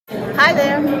Hi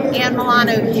there, Ann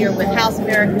Milano here with House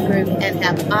America Group, and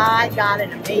have I got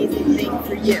an amazing thing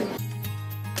for you.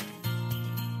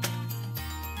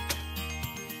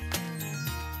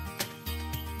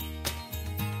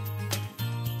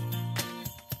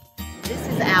 This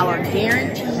is our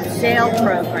guaranteed sale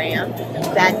program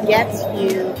that gets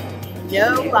you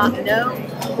no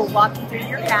people walking through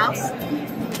your house,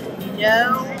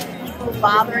 no people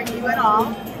bothering you at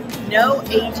all, no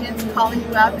agents calling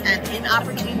you up at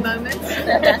inopportune moments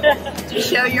to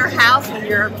show your house when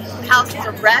your house is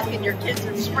a wreck and your kids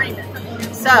are screaming.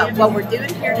 So what we're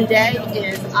doing here today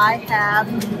is I have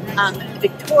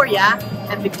Victoria,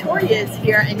 and Victoria is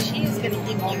here, and she is going to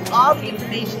give you all the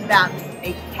information about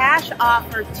a cash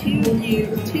offer to you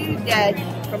today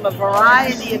from a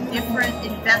variety of different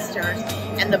investors.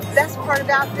 And the best part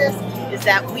about this is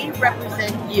that we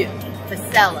represent you, the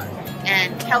seller.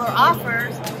 And Keller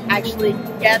Offers actually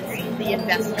gets the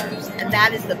investors. And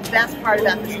that is the best part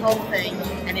about this whole thing.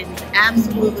 And it is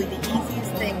absolutely the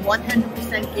easiest thing,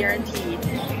 100% guaranteed.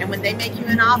 And when they make you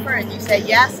an offer and you say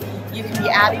yes, you can be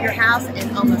out of your house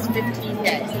in almost 15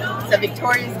 days. So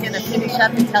Victoria's going to finish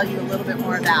up and tell you a little bit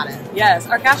more about it. Yes,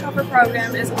 our cash offer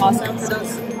program is awesome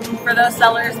for those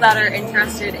sellers that are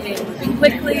interested in moving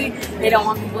quickly. They don't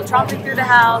want people tromping through the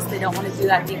house. They don't want to do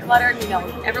that declutter. You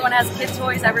know, everyone has kid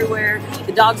toys everywhere.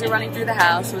 The dogs are running through the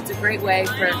house, so it's a great way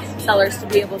for sellers to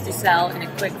be able to sell in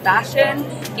a quick fashion.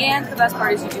 And the best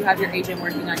part is you do have your agent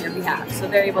working on your behalf. So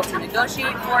they're able to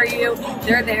negotiate for you.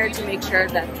 They're there to make sure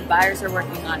that the buyers are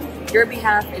working on your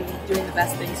behalf and doing the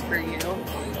best things for you.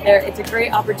 It's a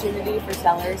great opportunity for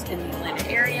sellers in the Atlanta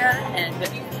area, and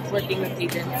working with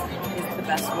agents is the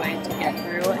best way to get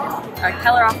through. And our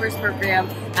Keller Offers program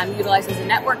utilizes a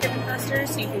network of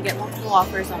investors, so you can get multiple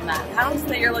offers on that house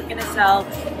that you're looking to sell,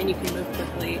 and you can move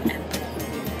quickly and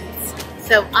convenience.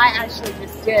 So I actually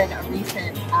just did a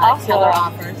recent Keller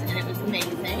Offers, and it was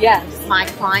amazing. Yes. My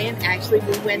client, actually,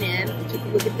 we went in, we took a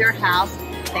look at their house.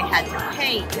 They had to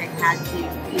paint, they had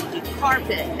to do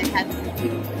carpet, they had to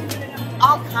do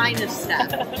all kind of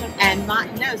stuff. And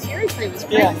no, seriously, it was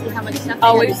crazy how much stuff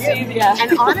they had to do.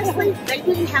 And honestly, they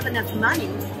didn't have enough money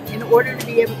in order to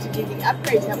be able to do the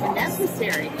upgrades that were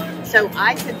necessary. So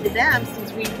I said to them,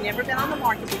 since we've never been on the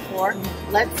market before,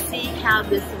 let's see how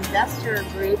this investor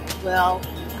group will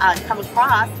come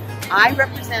across. I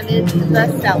represented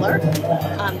the seller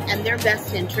and their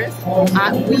best interest.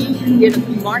 We did a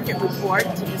market report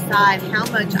to decide how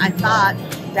much I thought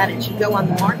that it should go on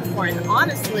the market for. And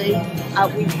honestly,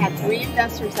 we had 3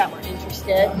 investors that were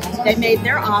interested. They made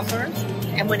their offers,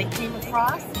 and when it came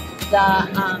across,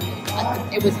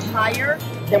 it was higher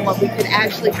than what we could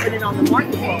actually put it on the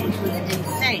market for, which was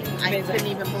insane. I couldn't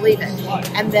even believe it.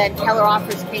 And then Keller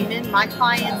Offers came in. My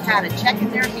clients had a check in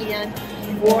their hand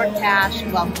for cash.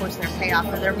 Well, of course, their payoff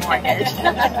for their mortgage.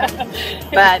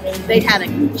 But they had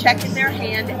a check in their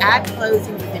hand at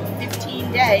closing within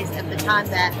 15 days at the time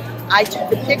that I took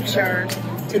the pictures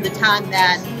to the time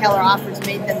that Keller Offers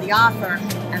made them the offer,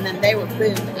 and then they were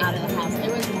boom out of the house.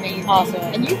 It was amazing. Awesome.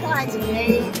 And you guys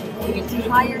made the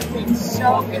entire thing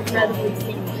so incredibly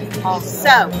seamless.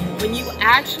 So when you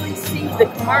actually see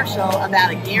the commercial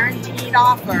about a guaranteed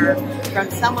offer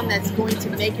from someone that's going to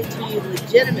make it to you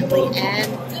legitimately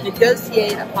and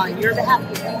negotiate upon your behalf,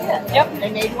 yep.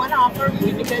 They made one offer,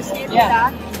 we negotiated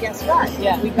back, and guess what?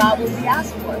 We got what we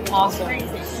asked for. It was crazy.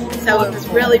 So it was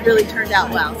really, really turned out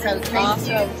well. So thank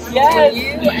you for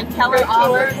you and Keller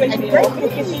Offers, and great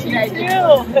meeting you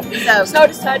today. So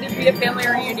excited to be a family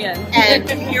reunion. And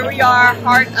here we are,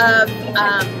 heart of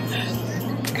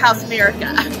House America.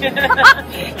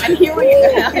 and here we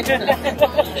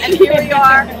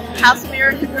are, House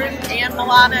America Group, Ann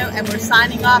Milano, and we're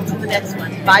signing off to the next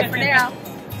one. Bye for now.